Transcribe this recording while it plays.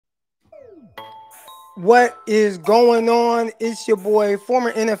What is going on? It's your boy,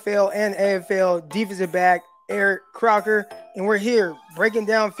 former NFL and AFL defensive back, Eric Crocker, and we're here breaking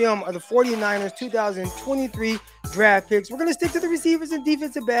down film of the 49ers 2023 draft picks. We're going to stick to the receivers and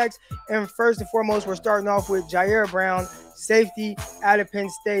defensive backs, and first and foremost, we're starting off with Ji'Ayir Brown, safety out of Penn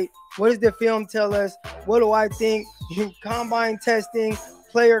State. What does the film tell us? What do I think? Combine testing,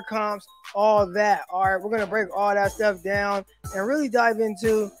 player comps, all that. All right, we're going to break all that stuff down and really dive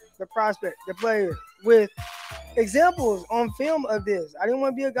into the prospect, the player, with examples on film of this. I didn't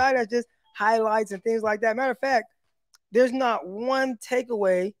want to be a guy that just highlights and things like that. Matter of fact, there's not one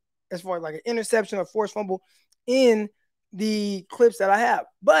takeaway as far as like an interception or forced fumble in the clips that I have.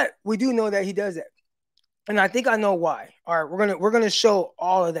 But we do know that he does that. And I think I know why. All right, we're gonna show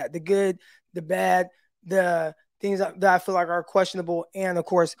all of that. The good, the bad, the things that I feel like are questionable, and of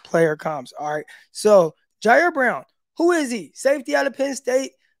course, player comps. All right. So Ji'Ayir Brown, who is he? Safety out of Penn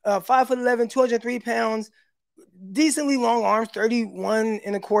State. 5'11", 203 pounds, decently long arms,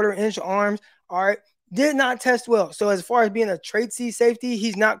 31.25-inch arms. All right. Did not test well. So as far as being a trait C safety,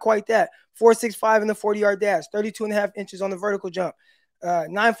 he's not quite that. 4.65 in the 40-yard dash, 32.5 inches on the vertical jump,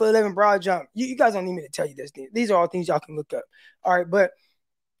 9'11" broad jump. You guys don't need me to tell you this. These are all things y'all can look up. All right. But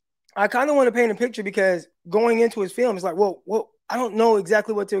I kind of want to paint a picture because going into his film, it's like, well, I don't know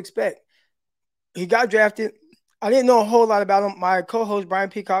exactly what to expect. He got drafted. I didn't know a whole lot about him. My co-host, Brian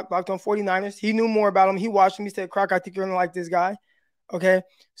Peacock, Locked on 49ers, he knew more about him. He watched him. He said, Croc, I think you're going to like this guy. Okay.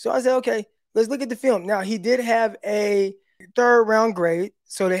 So I said, okay, let's look at the film. Now, he did have a third-round grade,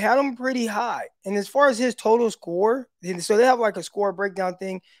 so they had him pretty high. And as far as his total score, so they have like a score breakdown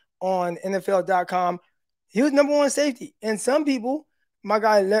thing on NFL.com. He was number one safety. And some people, my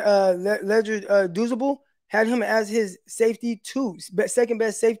guy, Ledger Doozable, had him as his safety two, second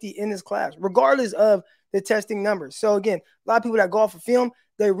best safety in this class, regardless of the testing numbers. So again, a lot of people that go off of film,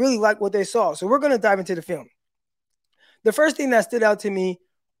 they really like what they saw. So we're going to dive into the film. The first thing that stood out to me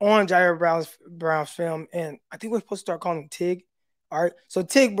on Ji'Ayir Brown's film, and I think we're supposed to start calling him Tig. All right. So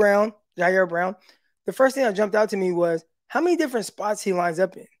Tig Brown, Ji'Ayir Brown. The first thing that jumped out to me was how many different spots he lines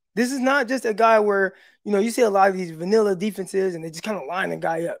up in. This is not just a guy where, you see a lot of these vanilla defenses and they just kind of line the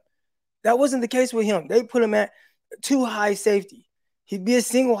guy up. That wasn't the case with him. They put him at two high safety. He'd be a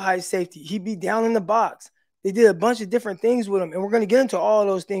single high safety. He'd be down in the box. They did a bunch of different things with him, and we're going to get into all of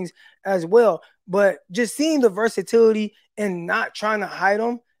those things as well. But just seeing the versatility and not trying to hide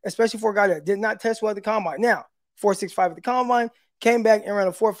him, especially for a guy that did not test well at the combine. Now, 4.65 at the combine, came back and ran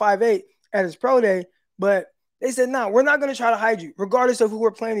a 4.58 at his pro day, but they said, no, we're not going to try to hide you, regardless of who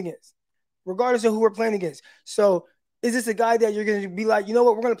we're playing against. So is this a guy that you're going to be like, you know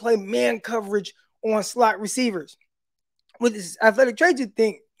what, we're going to play man coverage on slot receivers? With his athletic traits, you'd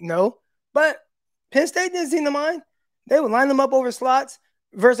think no. But Penn State didn't seem to mind. They would line them up over slots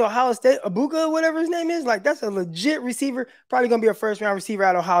versus Ohio State. Abuka, whatever his name is, like that's a legit receiver. Probably going to be a first-round receiver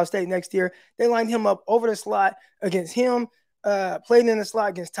out of Ohio State next year. They lined him up over the slot against him, played in the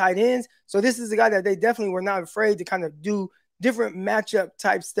slot against tight ends. So this is a guy that they definitely were not afraid to kind of do different matchup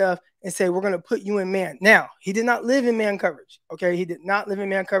type stuff and say, we're going to put you in man. Now, he did not live in man coverage. Okay, he did not live in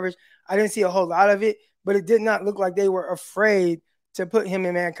man coverage. I didn't see a whole lot of it, but it did not look like they were afraid to put him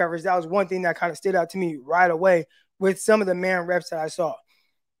in man coverage. That was one thing that kind of stood out to me right away with some of the man reps that I saw.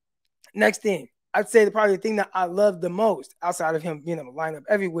 Next thing, I'd say probably the thing that I loved the most outside of him being able to line up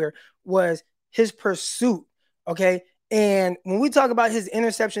everywhere was his pursuit, okay? And when we talk about his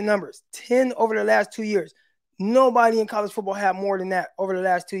interception numbers, 10 over the last 2 years, nobody in college football had more than that over the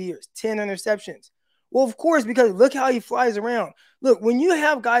last 2 years, 10 interceptions. Well, of course, because look how he flies around. Look, when you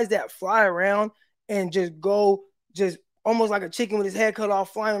have guys that fly around and just go just almost like a chicken with his head cut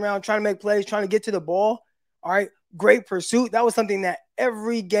off, flying around, trying to make plays, trying to get to the ball, all right, great pursuit. That was something that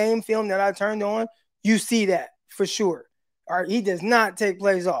every game film that I turned on, you see that for sure. All right, he does not take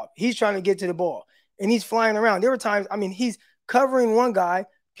plays off. He's trying to get to the ball, and he's flying around. There were times, he's covering one guy,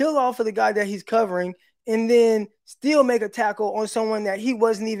 peel off of the guy that he's covering, and then still make a tackle on someone that he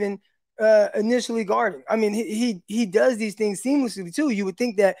wasn't even initially guarding. He does these things seamlessly too. You would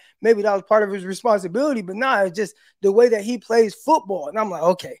think that maybe that was part of his responsibility, but nah, it's just the way that he plays football. And I'm like,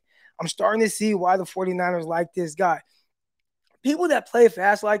 okay, I'm starting to see why the 49ers like this guy. People that play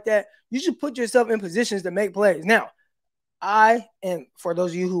fast like that, you should put yourself in positions to make plays. Now, and for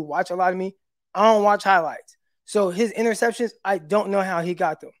those of you who watch a lot of me, I don't watch highlights. So his interceptions, I don't know how he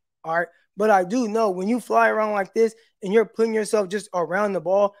got them. All right. But I do know when you fly around like this and you're putting yourself just around the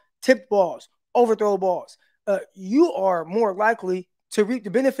ball, tipped balls, overthrow balls, you are more likely to reap the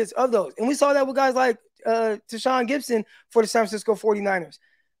benefits of those. And we saw that with guys like Tashawn Gibson for the San Francisco 49ers.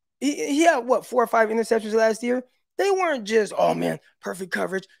 He had, 4 or 5 interceptions last year? They weren't just, oh man, perfect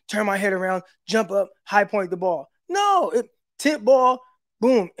coverage, turn my head around, jump up, high point the ball. No, tip ball,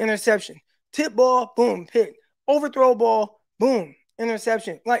 boom, interception. Tip ball, boom, pick. Overthrow ball, boom,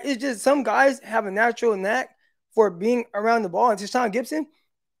 interception. Like, it's just some guys have a natural knack for being around the ball. And Tashawn Gibson,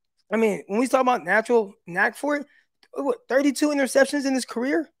 I mean, when we talk about natural knack for it, 32 interceptions in his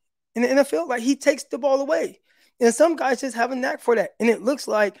career in the NFL? Like, he takes the ball away. And some guys just have a knack for that. And it looks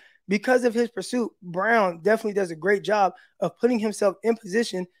like because of his pursuit, Brown definitely does a great job of putting himself in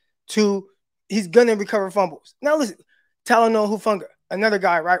position to, he's going to recover fumbles. Now, listen, Talanoa Hufanga, another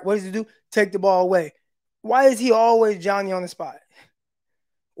guy, right? What does he do? Take the ball away. Why is he always Johnny on the spot?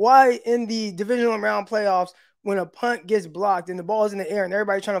 Why in the divisional round playoffs, when a punt gets blocked and the ball is in the air and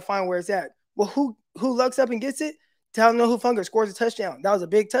everybody's trying to find where it's at? Well, who lucks up and gets it? Talanoa Hufanga scores a touchdown. That was a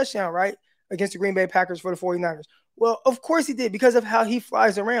big touchdown, right? Against the Green Bay Packers for the 49ers. Well, of course he did, because of how he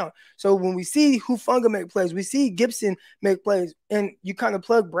flies around. So when we see Hufanga make plays, we see Gibson make plays, and you kind of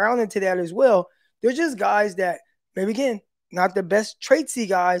plug Brown into that as well. They're just guys that, maybe again, not the best traitsy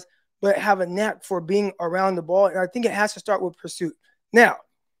guys, but have a knack for being around the ball. And I think it has to start with pursuit. Now,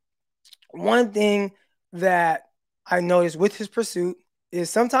 one thing that I noticed with his pursuit is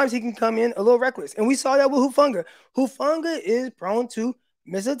sometimes he can come in a little reckless. And we saw that with Hufanga. Hufanga is prone to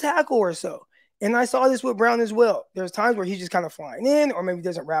miss a tackle or so. And I saw this with Brown as well. There's times where he's just kind of flying in, or maybe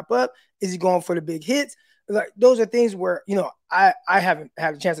doesn't wrap up. Is he going for the big hits? Like, those are things where, I haven't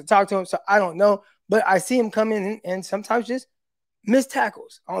had a chance to talk to him, so I don't know. But I see him come in and sometimes just miss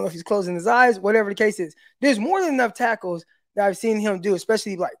tackles. I don't know if he's closing his eyes, whatever the case is. There's more than enough tackles that I've seen him do,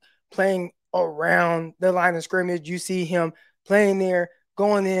 especially like playing around the line of scrimmage. You see him playing there,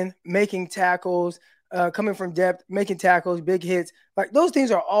 going in, making tackles, coming from depth, making tackles, big hits. Like, those things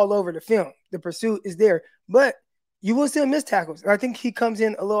are all over the film. The pursuit is there, but you will still miss tackles. And I think he comes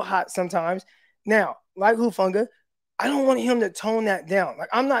in a little hot sometimes. Now, like Hufanga, I don't want him to tone that down. Like,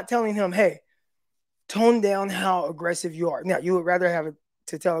 I'm not telling him, hey, tone down how aggressive you are. Now, you would rather have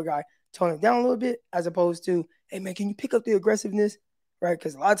to tell a guy, tone it down a little bit, as opposed to, hey, man, can you pick up the aggressiveness? Right?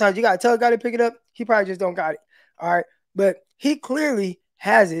 Because a lot of times you got to tell a guy to pick it up. He probably just don't got it. All right. But he clearly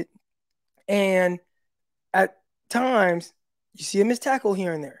has it. And at times, you see him miss tackle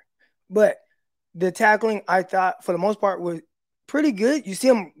here and there. But the tackling, I thought, for the most part, was pretty good. You see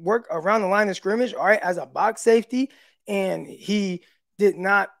him work around the line of scrimmage, all right, as a box safety. And he did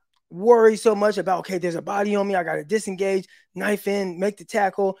not worry so much about, okay, there's a body on me, I got to disengage, knife in, make the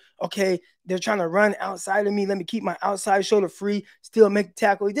tackle. Okay, they're trying to run outside of me. Let me keep my outside shoulder free, still make the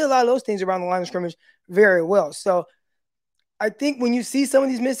tackle. He did a lot of those things around the line of scrimmage very well. So I think when you see some of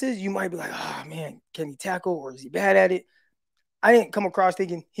these misses, you might be like, oh, man, can he tackle, or is he bad at it? I didn't come across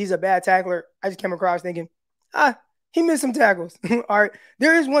thinking he's a bad tackler. I just came across thinking, he missed some tackles. All right.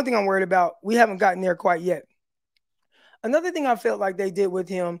 There is one thing I'm worried about. We haven't gotten there quite yet. Another thing I felt like they did with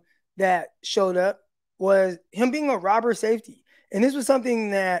him that showed up was him being a robber safety. And this was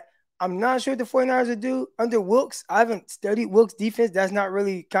something that I'm not sure the 49ers would do under Wilks. I haven't studied Wilks' defense. That's not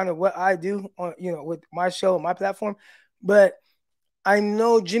really kind of what I do on, with my show, my platform. But I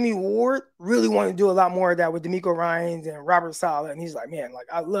know Jimmy Ward really wanted to do a lot more of that with D'Amico Ryans and Robert Saleh. And he's like, man, like,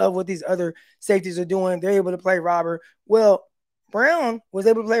 I love what these other safeties are doing. They're able to play robber. Well, Brown was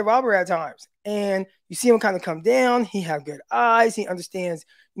able to play robber at times. And you see him kind of come down. He has good eyes. He understands,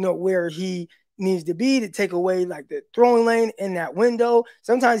 where he needs to be to take away like the throwing lane in that window.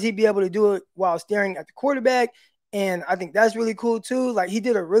 Sometimes he'd be able to do it while staring at the quarterback. And I think that's really cool too. Like, he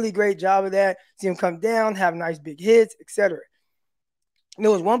did a really great job of that. See him come down, have nice big hits, etc.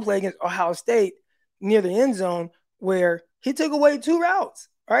 There was one play against Ohio State near the end zone where he took away 2 routes.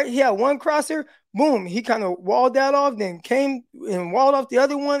 Right? He had one crosser, boom, he kind of walled that off, then came and walled off the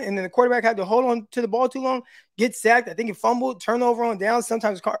other one, and then the quarterback had to hold on to the ball too long, get sacked. I think he fumbled, turnover on down.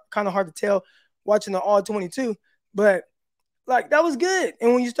 Sometimes it's kind of hard to tell watching the all 22, but like, that was good.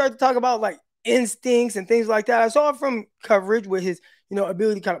 And when you start to talk about like instincts and things like that, I saw it from coverage with his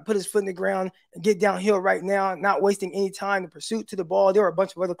ability to kind of put his foot in the ground and get downhill right now, not wasting any time, the pursuit to the ball. There were a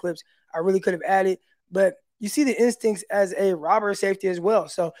bunch of other clips I really could have added, but you see the instincts as a robber safety as well.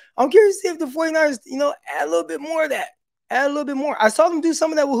 So I'm curious to see if the 49ers, add a little bit more of that. Add a little bit more. I saw them do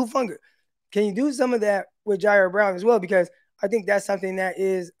some of that with Hufanga. Can you do some of that with Ji'Ayir Brown as well? Because I think that's something that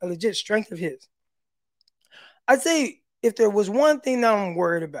is a legit strength of his. I'd say if there was one thing that I'm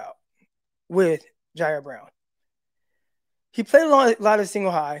worried about with Ji'Ayir Brown, he played a lot of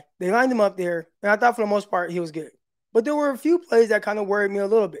single high. They lined him up there, and I thought for the most part he was good. But there were a few plays that kind of worried me a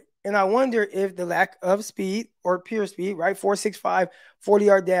little bit. And I wonder if the lack of speed or pure speed, right, 4.65,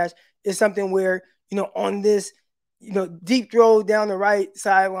 40-yard dash, is something where, on this, deep throw down the right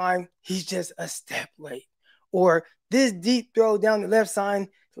sideline, he's just a step late. Or this deep throw down the left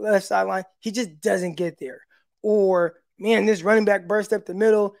sideline, he just doesn't get there. Or, man, this running back burst up the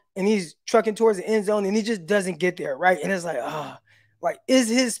middle and he's trucking towards the end zone and he just doesn't get there, right? And it's like, is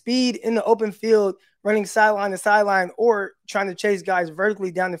his speed in the open field running sideline to sideline or trying to chase guys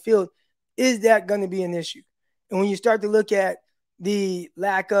vertically down the field, is that going to be an issue? And when you start to look at the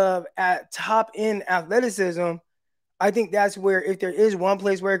lack of top-end athleticism, I think that's where, if there is one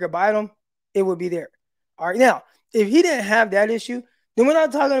place where it could bite him, it would be there. All right, now, if he didn't have that issue, then we're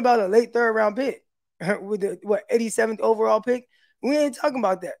not talking about a late third-round pick with the 87th overall pick. We ain't talking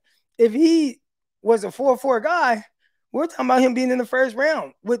about that. If he was a 4-4 guy, we're talking about him being in the first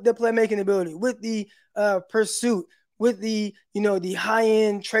round with the playmaking ability, with the pursuit, with the the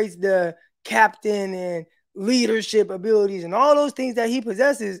high-end traits, the captain and leadership abilities and all those things that he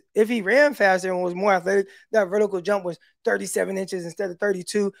possesses. If he ran faster and was more athletic, that vertical jump was 37 inches instead of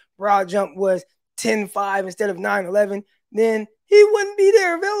 32, broad jump was 10.5 instead of 9.11, then he wouldn't be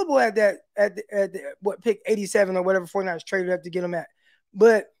there available at pick 87 or whatever 49ers traded up to get him at.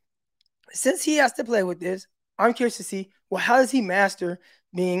 But since he has to play with this, I'm curious to see, well, how does he master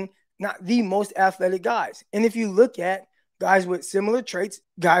being not the most athletic guys? And if you look at guys with similar traits,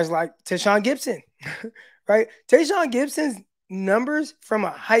 guys like Tashaun Gipson, right? Tashaun Gipson's numbers from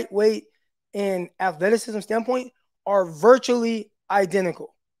a height, weight, and athleticism standpoint are virtually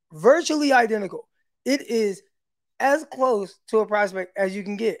identical. Virtually identical. It is as close to a prospect as you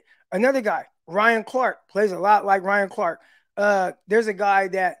can get. Another guy, Ryan Clark, plays a lot like Ryan Clark. There's a guy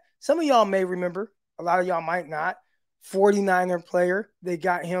that some of y'all may remember, a lot of y'all might not, 49er player. They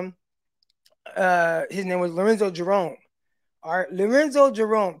got him. His name was Lorenzo Jerome. All right, Lorenzo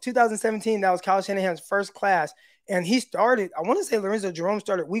Jerome, 2017, that was Kyle Shanahan's first class. And he started, I want to say Lorenzo Jerome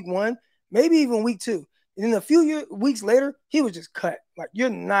started week 1, maybe even week 2. And then a few weeks later, he was just cut. Like, you're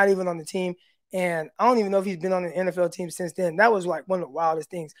not even on the team. And I don't even know if he's been on an NFL team since then. That was like one of the wildest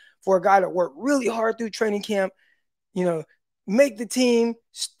things for a guy that worked really hard through training camp, make the team,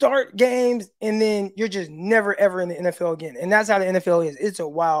 start games, and then you're just never, ever in the NFL again. And that's how the NFL is. It's a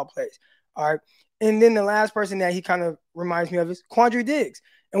wild place. All right. And then the last person that he kind of reminds me of is Quandre Diggs.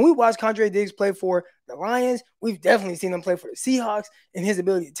 And we watched Quandre Diggs play for the Lions. We've definitely seen him play for the Seahawks and his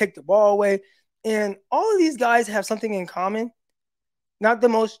ability to take the ball away. And all of these guys have something in common. Not the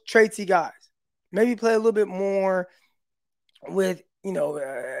most traitsy guys. Maybe play a little bit more with,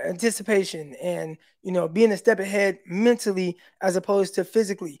 anticipation and, being a step ahead mentally as opposed to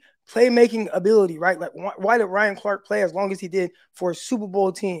physically. Playmaking ability, right? Like, why did Ryan Clark play as long as he did for Super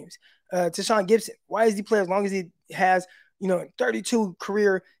Bowl teams? Tashaun Gipson, why does he play as long as he has, 32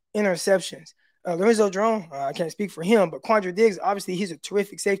 career interceptions? Lorenzo Jerome, I can't speak for him, but Quandre Diggs, obviously, he's a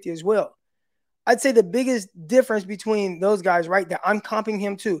terrific safety as well. I'd say the biggest difference between those guys, right, that I'm comping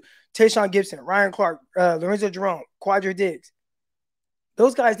him to, Tashaun Gipson, Ryan Clark, Lorenzo Jerome, Quandre Diggs,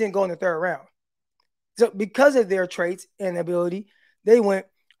 those guys didn't go in the third round. So because of their traits and ability, they went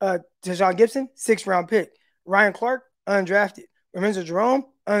Tashaun Gipson, 6th round pick. Ryan Clark, undrafted. Lorenzo Jerome,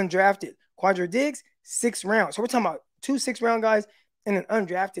 undrafted. Quandre Diggs, 6th round. So we're talking about 2 6th round guys and an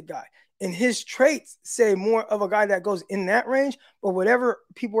undrafted guy. And his traits say more of a guy that goes in that range, but whatever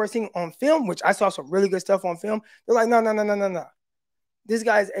people are seeing on film, which I saw some really good stuff on film, they're like, no. This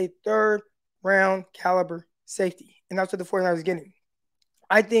guy's a 3rd round caliber safety. And that's what the 49ers are getting.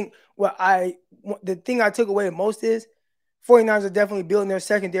 I think the thing I took away the most is 49ers are definitely building their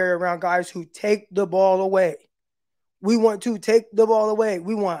secondary around guys who take the ball away. We want to take the ball away.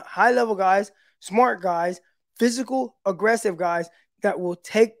 We want high-level guys, smart guys, physical, aggressive guys that will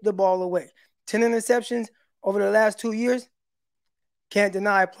take the ball away. 10 interceptions over the last 2 years, can't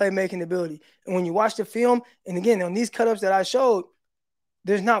deny playmaking ability. And when you watch the film, and again, on these cut-ups that I showed,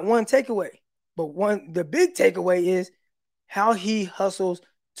 there's not one takeaway. But the big takeaway is how he hustles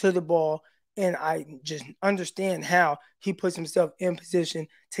to the ball, and I just understand how he puts himself in position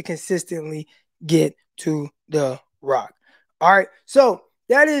to consistently get to the rock. All right, so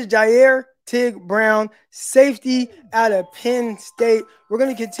that is Ji'Ayir Tig Brown, safety out of Penn State. We're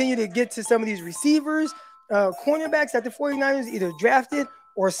going to continue to get to some of these receivers, cornerbacks that the 49ers either drafted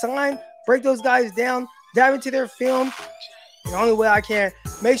or signed. Break those guys down, dive into their film the only way I can.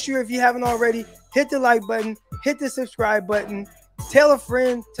 Make sure, if you haven't already, hit the like button, hit the subscribe button, tell a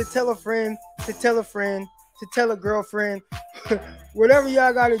friend to tell a friend to tell a friend to tell a girlfriend. Whatever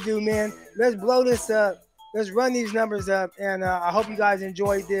y'all got to do, man. Let's blow this up. Let's run these numbers up, and I hope you guys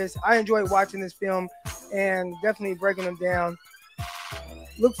enjoyed this. I enjoyed watching this film and definitely breaking them down.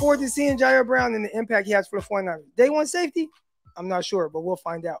 Look forward to seeing Ji'Ayir Brown and the impact he has for the 49ers. Day one safety? I'm not sure, but we'll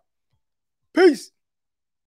find out. Peace.